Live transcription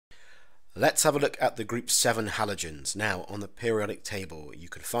Let's have a look at the group 7 halogens. Now, on the periodic table, you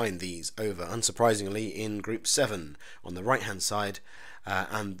can find these over, unsurprisingly, in group 7 on the right hand side,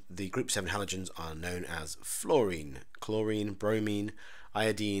 and the group 7 halogens are known as fluorine, chlorine, bromine,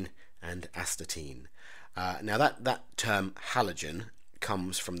 iodine, and astatine. Now, that term halogen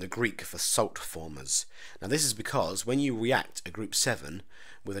comes from the Greek for salt formers. Now, this is because when you react a group 7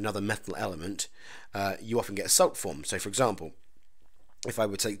 with another metal element, you often get a salt form. So, for example, if I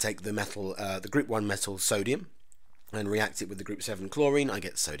would take the group 1 metal sodium and react it with the group 7 chlorine, I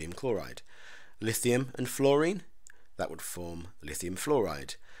get sodium chloride. Lithium and fluorine, that would form lithium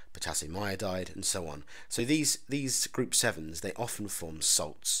fluoride, potassium iodide, and so on. So these group 7s, they often form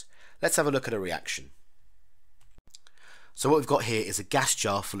salts. Let's have a look at a reaction. So what we've got here is a gas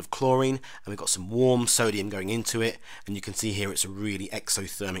jar full of chlorine, and we've got some warm sodium going into it, and you can see here it's a really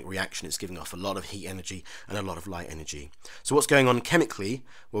exothermic reaction. It's giving off a lot of heat energy and a lot of light energy. So what's going on chemically?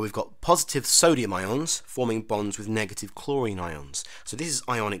 Well, we've got positive sodium ions forming bonds with negative chlorine ions. So this is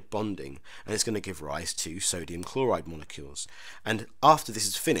ionic bonding, and it's going to give rise to sodium chloride molecules. And after this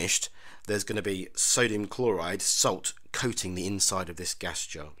is finished, there's going to be sodium chloride, salt, coating the inside of this gas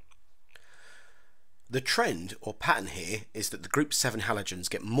jar. The trend or pattern here is that the group 7 halogens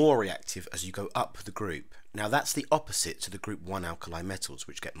get more reactive as you go up the group. Now that's the opposite to the group 1 alkali metals,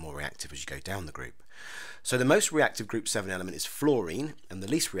 which get more reactive as you go down the group. So the most reactive group 7 element is fluorine, and the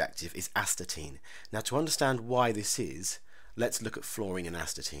least reactive is astatine. Now, to understand why this is, let's look at fluorine and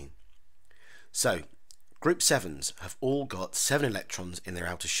astatine. So group 7s have all got 7 electrons in their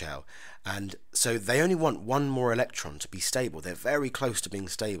outer shell, and so they only want one more electron to be stable. They're very close to being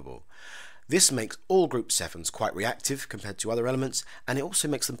stable. This makes all group 7s quite reactive compared to other elements, and it also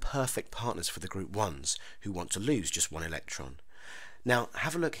makes them perfect partners for the group 1s who want to lose just one electron. Now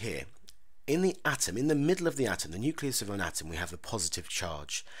have a look here. In the atom, in the middle of the atom, the nucleus of an atom, we have the positive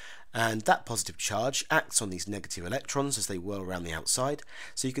charge. And that positive charge acts on these negative electrons as they whirl around the outside.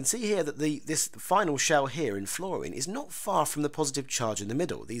 So you can see here that this final shell here in fluorine is not far from the positive charge in the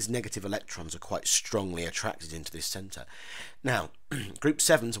middle. These negative electrons are quite strongly attracted into this centre. Now, group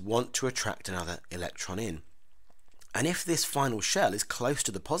 7s want to attract another electron in. And if this final shell is close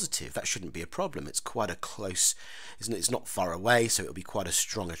to the positive, that shouldn't be a problem. It's quite a close, it's not far away, so it'll be quite a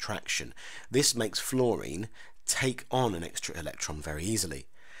strong attraction. This makes fluorine take on an extra electron very easily.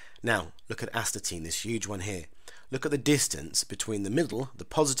 Now, look at astatine, this huge one here. Look at the distance between the middle, the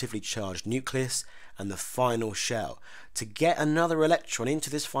positively charged nucleus, and the final shell. To get another electron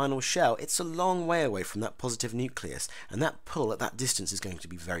into this final shell, it's a long way away from that positive nucleus, and that pull at that distance is going to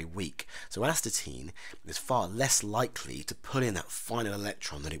be very weak. So astatine is far less likely to pull in that final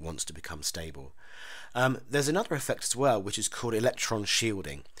electron that it wants to become stable. There's another effect as well, which is called electron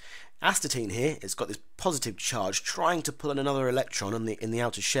shielding. Astatine here, it's got this positive charge trying to pull in another electron in the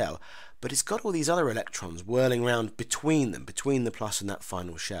outer shell, but it's got all these other electrons whirling around between them, between the plus and that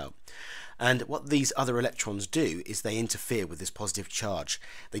final shell. And what these other electrons do is they interfere with this positive charge.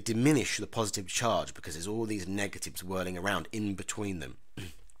 They diminish the positive charge because there's all these negatives whirling around in between them.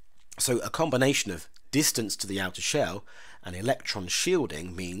 So a combination of distance to the outer shell and electron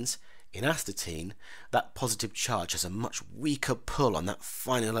shielding means in astatine, that positive charge has a much weaker pull on that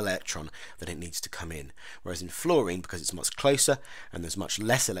final electron than it needs to come in. Whereas in fluorine, because it's much closer and there's much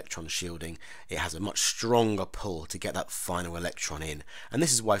less electron shielding, it has a much stronger pull to get that final electron in. And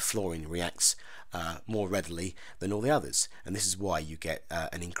this is why fluorine reacts more readily than all the others. And this is why you get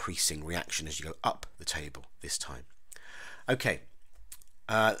an increasing reaction as you go up the table this time. Okay,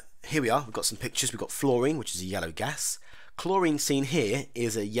 here we are. We've got some pictures. We've got fluorine, which is a yellow gas. Chlorine seen here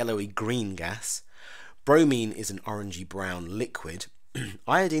is a yellowy green gas. Bromine is an orangey brown liquid.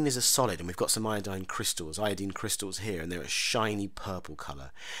 Iodine is a solid, and we've got some iodine crystals here, and they're a shiny purple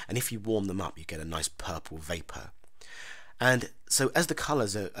colour. And if you warm them up, you get a nice purple vapour. And so as the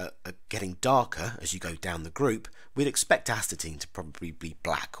colours are getting darker as you go down the group, we'd expect astatine to probably be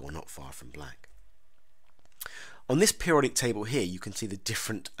black or not far from black. On this periodic table here, you can see the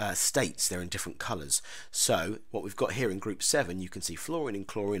different states. They're in different colours. So what we've got here in group 7, you can see fluorine and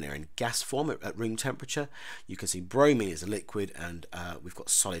chlorine are in gas form at room temperature. You can see bromine is a liquid, and we've got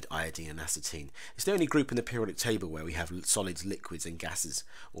solid iodine and astatine. It's the only group in the periodic table where we have solids, liquids and gases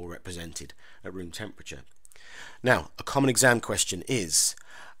all represented at room temperature. Now, a common exam question is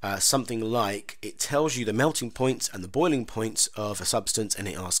something like, it tells you the melting points and the boiling points of a substance, and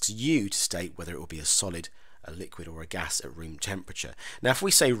it asks you to state whether it will be a solid, a liquid or a gas at room temperature. Now if we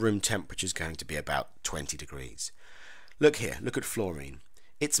say room temperature is going to be about 20 degrees. Look here, look at fluorine.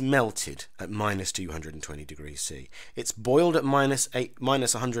 It's melted at minus 220 degrees C. It's boiled at minus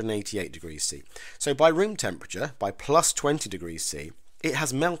 188 degrees C. So by room temperature, by plus 20 degrees C, it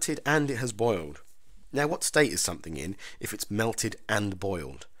has melted and it has boiled. Now, what state is something in if it's melted and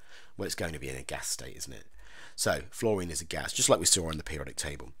boiled? Well, it's going to be in a gas state, isn't it? So fluorine is a gas, just like we saw on the periodic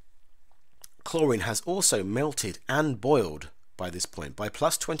table. Chlorine has also melted and boiled by this point. By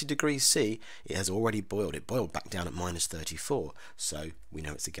plus 20 degrees C, it has already boiled. It boiled back down at minus 34, so we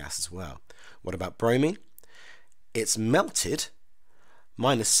know it's a gas as well. What about bromine? It's melted,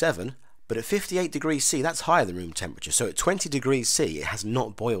 minus 7, but at 58 degrees C, that's higher than room temperature. So at 20 degrees C, it has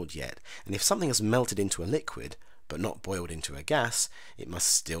not boiled yet. And if something has melted into a liquid, but not boiled into a gas, it must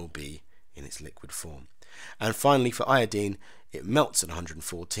still be in its liquid form. And finally, for iodine, it melts at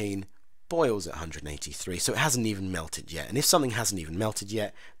 114, boils at 183, so it hasn't even melted yet. And if something hasn't even melted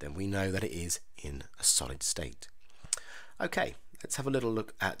yet, then we know that it is in a solid state. Okay, let's have a little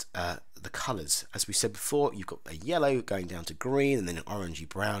look at the colours. As we said before, you've got a yellow going down to green, and then an orangey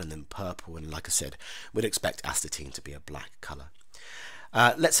brown, and then purple, and like I said, we'd expect astatine to be a black colour.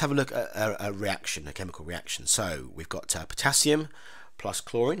 Let's have a look at a reaction, a chemical reaction. So we've got potassium plus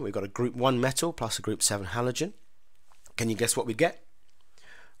chlorine. We've got a group 1 metal plus a group 7 halogen. Can you guess what we get?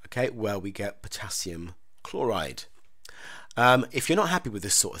 Okay, well, we get potassium chloride. If you're not happy with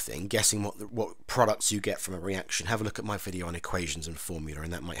this sort of thing, guessing what products you get from a reaction, have a look at my video on equations and formula,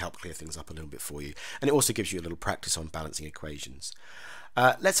 and that might help clear things up a little bit for you. And it also gives you a little practice on balancing equations.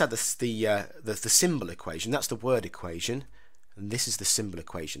 Let's add the symbol equation. That's the word equation, and this is the symbol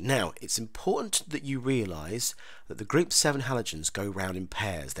equation. Now, it's important that you realise that the group 7 halogens go round in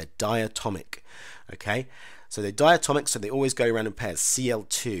pairs. They're diatomic. Okay, so they're diatomic, so they always go around in pairs.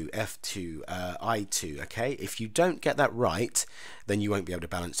 Cl2, F2, I2. Okay, if you don't get that right, then you won't be able to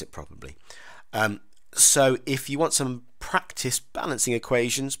balance it properly. So if you want some practice balancing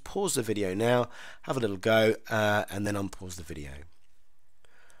equations, pause the video now, have a little go, and then unpause the video.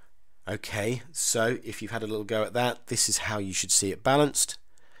 Okay, so if you've had a little go at that, this is how you should see it balanced.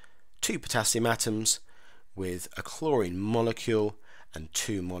 2 potassium atoms with a chlorine molecule and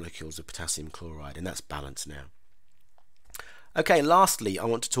 2 molecules of potassium chloride, and that's balanced now. Okay, lastly, I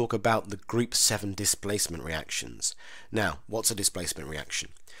want to talk about the group 7 displacement reactions. Now, what's a displacement reaction?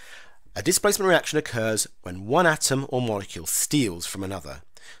 A displacement reaction occurs when one atom or molecule steals from another.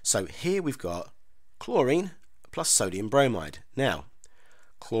 So here we've got chlorine plus sodium bromide. Now,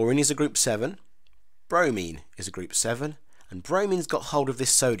 chlorine is a group 7, bromine is a group 7, and bromine's got hold of this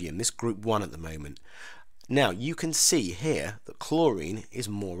sodium, this group 1 at the moment. Now, you can see here that chlorine is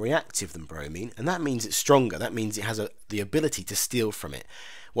more reactive than bromine, and that means it's stronger. That means it has the ability to steal from it.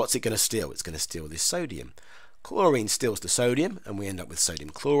 What's it going to steal? It's going to steal this sodium. Chlorine steals the sodium, and we end up with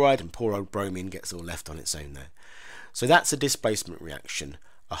sodium chloride, and poor old bromine gets all left on its own there. So that's a displacement reaction.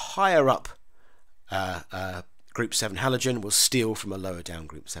 A higher up group 7 halogen will steal from a lower down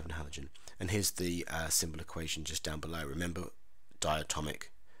group 7 halogen. And here's the symbol equation just down below. Remember, diatomic,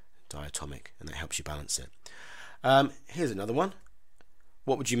 and that helps you balance it. Here's another one.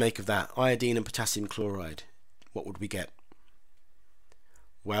 What would you make of that? Iodine and potassium chloride. What would we get?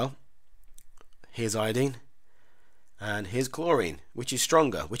 Well, here's iodine, and here's chlorine. Which is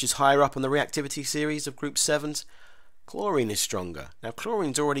stronger? Which is higher up on the reactivity series of group 7s? Chlorine is stronger. Now,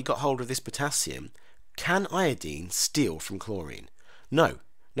 chlorine's already got hold of this potassium. Can iodine steal from chlorine? No,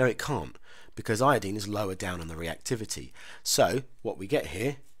 it can't, because iodine is lower down on the reactivity. So, what we get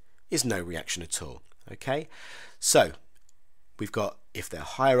here is no reaction at all. Okay, so we've got, if they're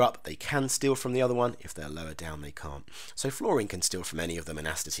higher up, they can steal from the other one. If they're lower down, they can't. So fluorine can steal from any of them, and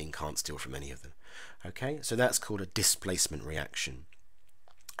astatine can't steal from any of them. Okay, so that's called a displacement reaction.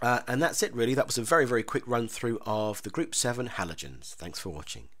 And that's it really. That was a very, very quick run through of the group 7 halogens. Thanks for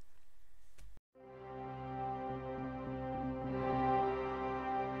watching.